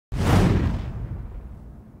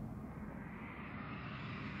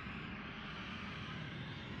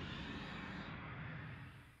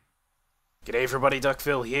G'day everybody,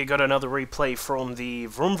 Duckville here. Got another replay from the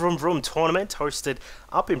Vroom Vroom Vroom tournament hosted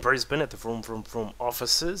up in Brisbane at the Vroom Vroom Vroom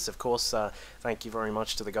offices. Of course, thank you very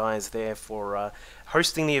much to the guys there for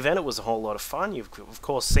hosting the event. It was a whole lot of fun. You've of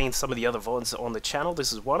course seen some of the other VODs on the channel.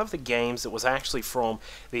 This is one of the games that was actually from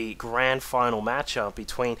the grand final matchup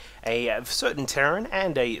between a certain Terran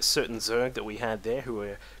and a certain Zerg that we had there, who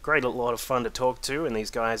were a lot of fun to talk to, and these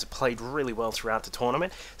guys played really well throughout the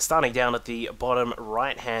tournament. Starting down at the bottom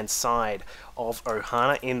right hand side of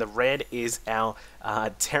Ohana, in the red is our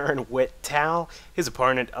Terran weTTowel. His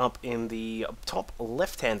opponent up in the top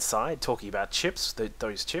left hand side, talking about chips.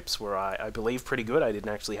 Those chips were, I believe, pretty good. I didn't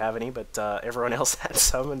actually have any, but everyone else had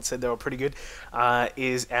some and said they were pretty good,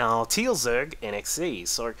 is our Teal Zerg NXZ.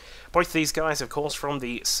 So both these guys, of course, from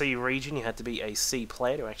the C region. You had to be a C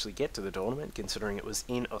player to actually get to the tournament, considering it was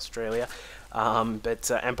in Australia. And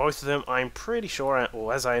both of them, I'm pretty sure,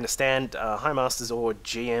 or as I understand, High Masters or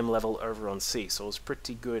GM level over on C. So it was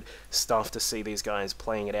pretty good stuff to see these guys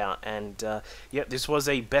playing it out. And yeah, this was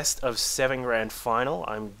a best of 7 grand final.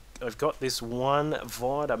 I've got this one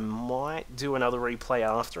VOD. I might do another replay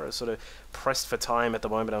after. I'm sort of pressed for time at the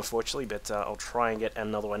moment, unfortunately, but I'll try and get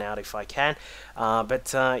another one out if I can.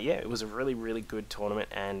 Yeah, it was a really good tournament,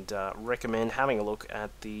 and recommend having a look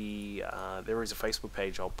at the... there is a Facebook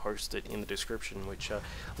page, I'll post it in the description, which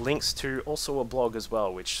links to also a blog as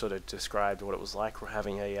well, which sort of described what it was like. We're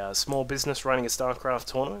having a small business running a StarCraft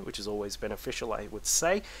tournament, which is always beneficial, I would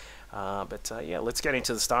say. Yeah, let's get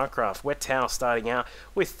into the StarCraft. weTTowel starting out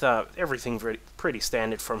with everything pretty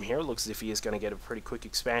standard from here. It looks as if he is going to get a pretty quick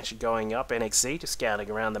expansion going up. NXZ just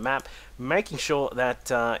scouting around the map, making sure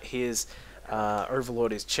that his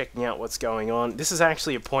Overlord is checking out what's going on. This is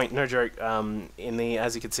actually a point, no joke,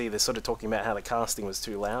 as you can see, they're sort of talking about how the casting was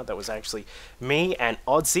too loud. That was actually me and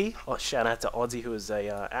Oddsy. Oh, shout out to Oddsy, who is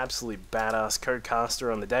a absolute badass code-caster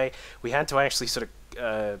on the day. We had to actually sort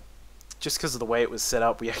of... just because of the way it was set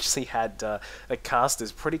up, we actually had the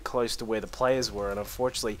casters pretty close to where the players were, and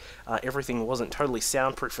unfortunately everything wasn't totally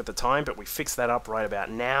soundproof at the time, but we fixed that up right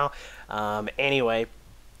about now. Anyway,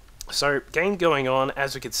 so game going on.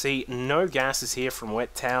 As we can see, no gases here from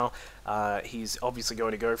weTTowel. He's obviously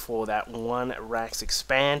going to go for that one Rax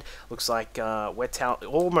expand. Looks like weTTowel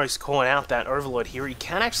almost calling out that Overlord here. He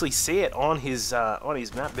can actually see it on his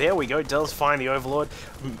map. There we go. Does find the Overlord.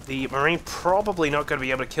 The Marine probably not going to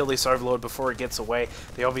be able to kill this Overlord before it gets away.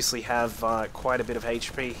 They obviously have quite a bit of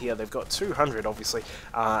HP here. They've got 200 obviously,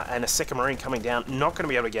 and a second Marine coming down. Not going to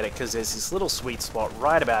be able to get it because there's this little sweet spot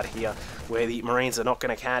right about here where the Marines are not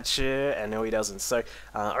going to catch it, and no, he doesn't. So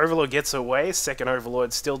Overlord gets away. Second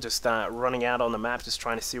Overlord still just running out on the map, just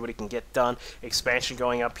trying to see what he can get done. Expansion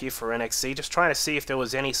going up here for NXZ, just trying to see if there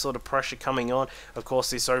was any sort of pressure coming on. Of course,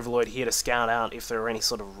 this Overlord here to scout out if there are any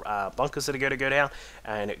sort of bunkers that are going to go down,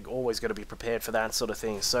 and always got to be prepared for that sort of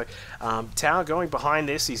thing. So Tower going behind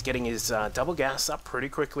this, he's getting his double gas up pretty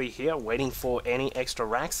quickly here, waiting for any extra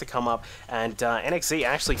racks to come up, and NXZ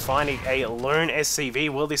actually finding a lone SCV.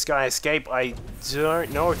 Will this guy escape? I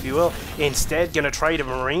don't know if he will. Instead, going to trade a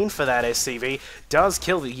Marine for that SCV. Does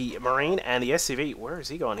kill the Marine, and the SCV, where is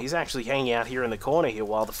he gone? He's actually hanging out here in the corner here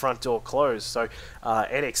while the front door closed. So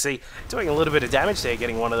NXZ doing a little bit of damage there,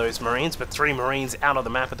 getting one of those Marines, but 3 Marines out of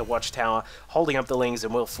the map at the watchtower, holding up the Lings,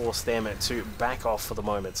 and will force them to back off for the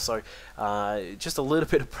moment. So just a little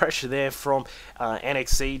bit of pressure there from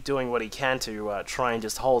NXZ, doing what he can to try and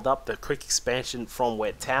just hold up the quick expansion from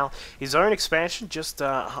weTTowel. His own expansion just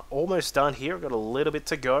almost done here, got a little bit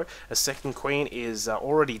to go. A second Queen is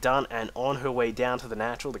already done and on her way down to the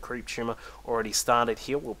natural. The creep tumor already started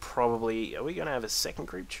here. We'll probably... Are we going to have a second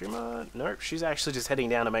creep tumor? Nope, she's actually just heading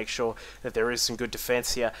down to make sure that there is some good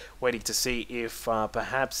defense here, waiting to see if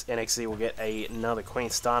perhaps NXZ will get another Queen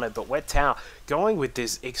started. But weTTowel going with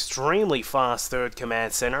this extremely fast third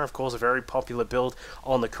command center. Of course, a very popular build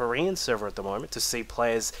on the Korean server at the moment to see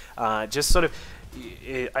players just sort of...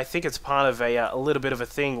 I think it's part of a little bit of a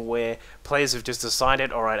thing where players have just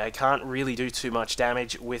decided, alright, I can't really do too much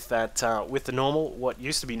damage with that, with the normal, what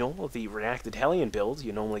used to be normal, the reacted Hellion build.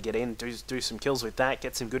 You normally get in, do some kills with that,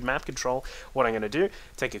 get some good map control. What I'm going to do,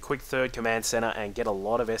 take a quick third command center and get a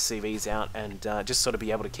lot of SCVs out, and just sort of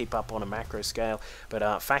be able to keep up on a macro scale.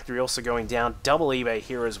 But Factory also going down, double eBay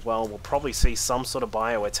here as well. We'll probably see some sort of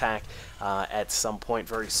bio attack at some point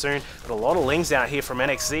very soon. But a lot of Lings out here from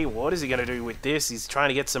NXZ. What is he going to do with this? this. He's trying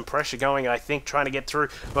to get some pressure going, I think, trying to get through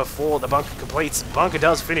before the bunker completes. Bunker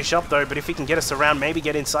does finish up, though, but if he can get us around, maybe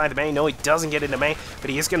get inside the main. No, he doesn't get into main, but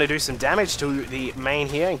he is going to do some damage to the main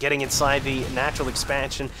here and getting inside the natural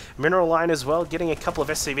expansion mineral line as well, getting a couple of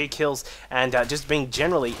SCV kills and just being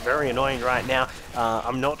generally very annoying right now.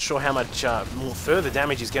 I'm not sure how much more further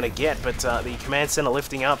damage he's going to get, but the command center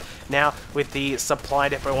lifting up now with the supply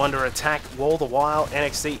depot under attack. All the while,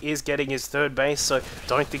 NXZ is getting his third base, so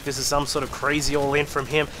don't think this is some sort of crazy all-in from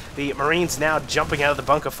him. The Marines now jumping out of the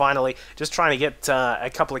bunker finally, just trying to get a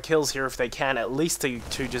couple of kills here if they can, at least to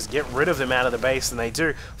just get rid of them out of the base, and they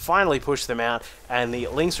do finally push them out, and the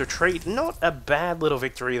Lynx retreat. Not a bad little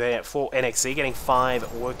victory there for NXZ, getting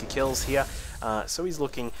 5 worker kills here. So he's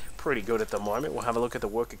looking pretty good at the moment. We'll have a look at the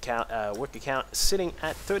work account sitting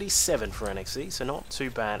at 37 for NXZ, so not too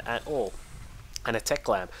bad at all. And a tech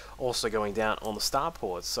lab also going down on the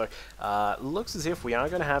starports. So looks as if we are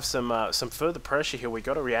going to have some further pressure here. We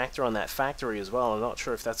got a reactor on that factory as well. I'm not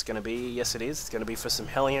sure if that's going to be. Yes, it is. It's going to be for some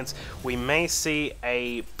Hellions. We may see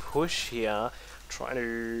a push here. Trying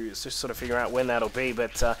to just sort of figure out when that'll be,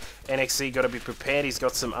 but NXZ got to be prepared. He's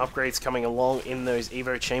got some upgrades coming along in those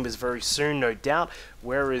Evo chambers very soon, no doubt.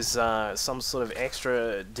 Where is some sort of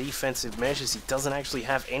extra defensive measures? He doesn't actually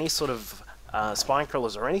have any sort of spine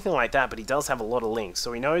crawlers or anything like that, but he does have a lot of links.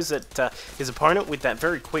 So he knows that his opponent with that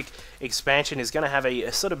very quick expansion is going to have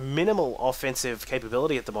a sort of minimal offensive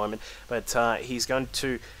capability at the moment, but he's going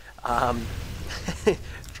to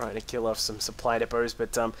trying to kill off some supply depots,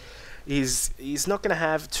 but he's not going to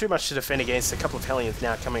have too much to defend against. A couple of Hellions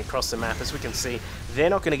now coming across the map. As we can see, they're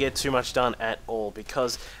not going to get too much done at all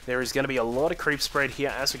because there is going to be a lot of creep spread here.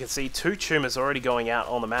 As we can see, 2 tumors already going out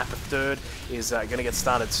on the map. A third is going to get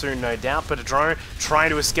started soon, no doubt. But a drone trying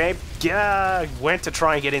to escape. Yeah, went to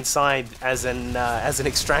try and get inside as an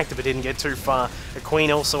extractor, but didn't get too far. A Queen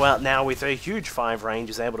also out now with a huge 5 range,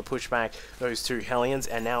 is able to push back those 2 Hellions.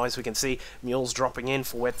 And now, as we can see, Mule's dropping in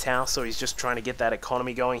for weTTowel, so he's just trying to get that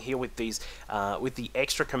economy going here with these with the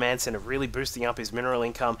extra command center really boosting up his mineral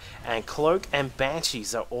income. And Cloak and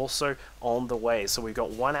Banshees are also on the way. So we've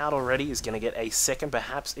got 1 out already. He's going to get a second,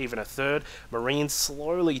 perhaps even a third. Marines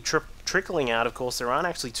slowly trickling out. Of course, there aren't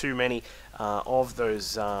actually too many of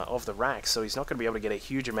those of the racks, so he's not going to be able to get a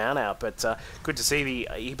huge amount out, but good to see the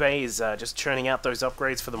eBay is just churning out those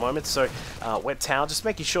upgrades for the moment. So weTTowel just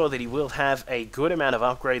making sure that he will have a good amount of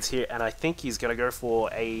upgrades here, and I think he's going to go for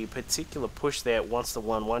a particular push there once the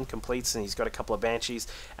 1-1 completes, and he's got a couple of Banshees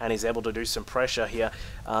and he's able to do some pressure here.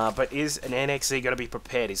 But is an NXZ going to be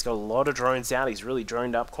prepared? He's got a lot of drones out. He's really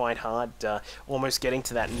droned up quite hard, almost getting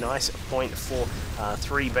to that nice point for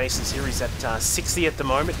 3 bases here. He's at 60 at the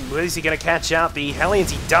moment. Is he going to catch out the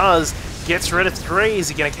Hellions? He does. Gets rid of 3. Is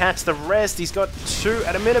he going to catch the rest? He's got 2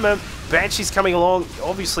 at a minimum. Banshee's coming along,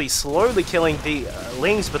 obviously slowly killing the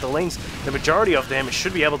Lings, but the Lings, the majority of them,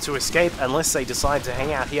 should be able to escape unless they decide to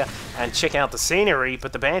hang out here and check out the scenery.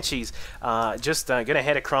 But the Banshees just going to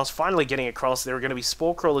head across, finally getting across. There are going to be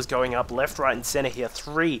Spore Crawlers going up left, right, and center here.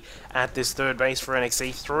 3 at this third base for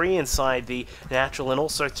NXZ, 3 inside the natural, and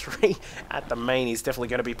also 3 at the main. He's definitely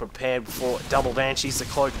going to be prepared for double Banshees. The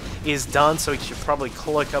Cloak is done, so he should probably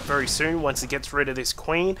cloak up very soon once he gets rid of this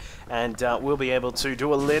Queen, and we'll be able to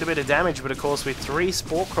do a little bit of damage. But of course, with 3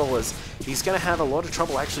 Spore Crawlers, he's going to have a lot of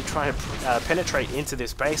trouble actually trying to penetrate into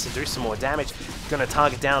this base and do some more damage. Going to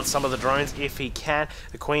target down some of the drones if he can.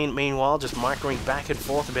 The Queen, meanwhile, just microing back and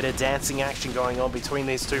forth. A bit of dancing action going on between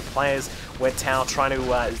these 2 players. weTTowel trying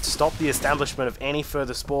to stop the establishment of any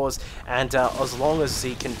further spores, and as long as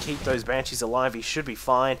he can keep those Banshees alive, he should be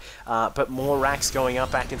fine. But more racks going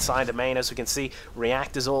up back inside the main. As we can see,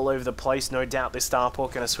 reactors all over the place. No doubt this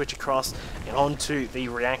starport going to switch across onto the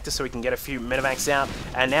reactor so we can get a few medevacs out.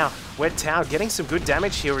 And now weTTowel getting some good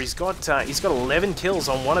damage here. He's got 11 kills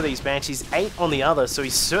on one of these Banshees, 8 on the other, so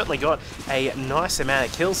he's certainly got a nice amount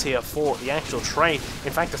of kills here for the actual trade.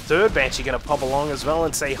 In fact, the third Banshee going to pop along as well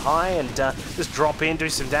and say hi and just drop in, do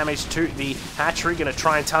some damage to the hatchery. Going to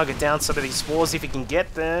try and target down some of these spores if he can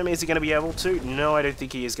get them. Is he going to be able to? No, I don't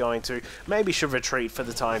think he is going to. Maybe should retreat for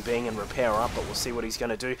the time being and repair up, but we'll see what he's going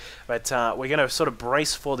to do. But we're going to sort of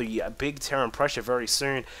brace for the big Terran pressure very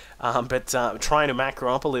soon. But trying to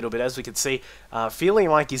macro up a little bit, as we can see, feeling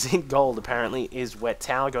like he's in gold apparently is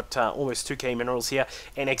weTTowel. Got almost 2k minerals here.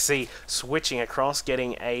 NXZ switching across,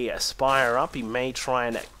 getting a Spire up. He may try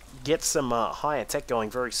and get some higher tech going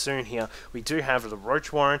very soon here. We do have the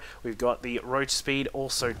Roach Warren. We've got the Roach Speed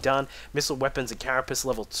also done. Missile weapons and Carapace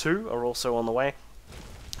level 2 are also on the way.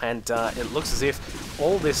 And it looks as if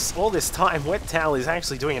all this time, weTTowel is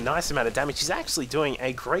actually doing a nice amount of damage. He's actually doing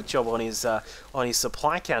a great job on his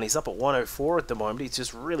supply count. He's up at 104 at the moment. He's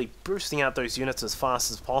just really boosting out those units as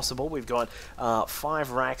fast as possible. We've got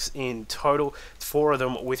 5 racks in total, 4 of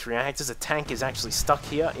them with reactors. A tank is actually stuck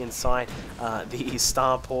here inside the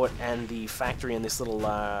starport and the factory in this little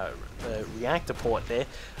reactor port there.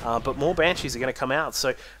 But more Banshees are going to come out.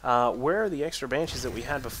 So where are the extra Banshees that we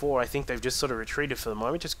had before? I think they've just sort of retreated for the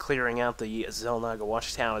moment, just clearing out the Xel'Naga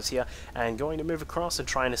watchtowers here and going to move across and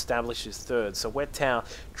try and establish his third. So weTTowel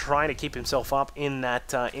trying to keep himself up in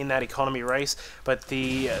that economy race, but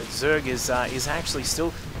the Zerg is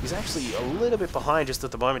actually a little bit behind just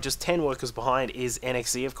at the moment. Just 10 workers behind is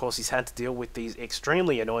NXZ. Of course, he's had to deal with these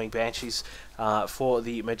extremely annoying Banshees for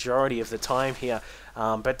the majority of the time here.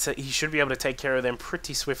 But he should be able to take care of them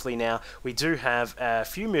pretty swiftly now. We do have a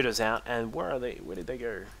few mutas out, and where are they? Where did they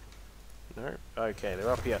go? No? Okay, they're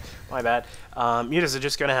up here. My bad. Mutas are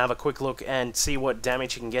just going to have a quick look and see what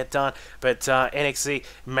damage he can get done, but NXZ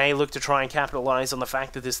may look to try and capitalize on the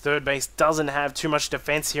fact that this third base doesn't have too much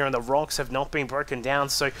defense here and the rocks have not been broken down,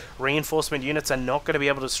 so reinforcement units are not going to be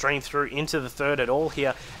able to stream through into the third at all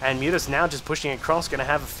here, and Mutas now just pushing across, going to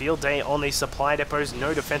have a field day on these supply depots.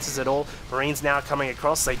 No defenses at all. Marines now coming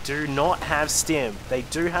across. They do not have stim. They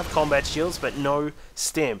do have combat shields, but no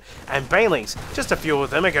stim. And Banelings, just a few of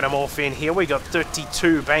them are going to morph in here. We got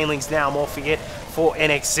 32 Banelings now morphing it for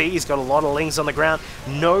NXZ. He's got a lot of lings on the ground.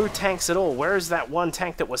 No tanks at all. Where is that one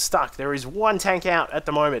tank that was stuck? There is one tank out at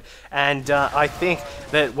the moment, and I think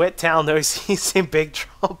that weTTowel knows he's in big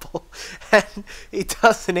trouble, and he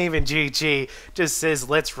doesn't even GG, just says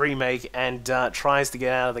let's remake and tries to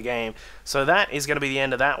get out of the game. So that is going to be the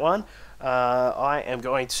end of that one. I am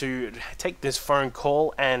going to take this phone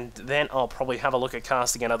call, and then I'll probably have a look at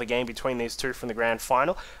casting another game between these two from the grand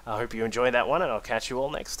final. I hope you enjoyed that one, and I'll catch you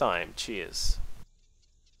all next time. Cheers.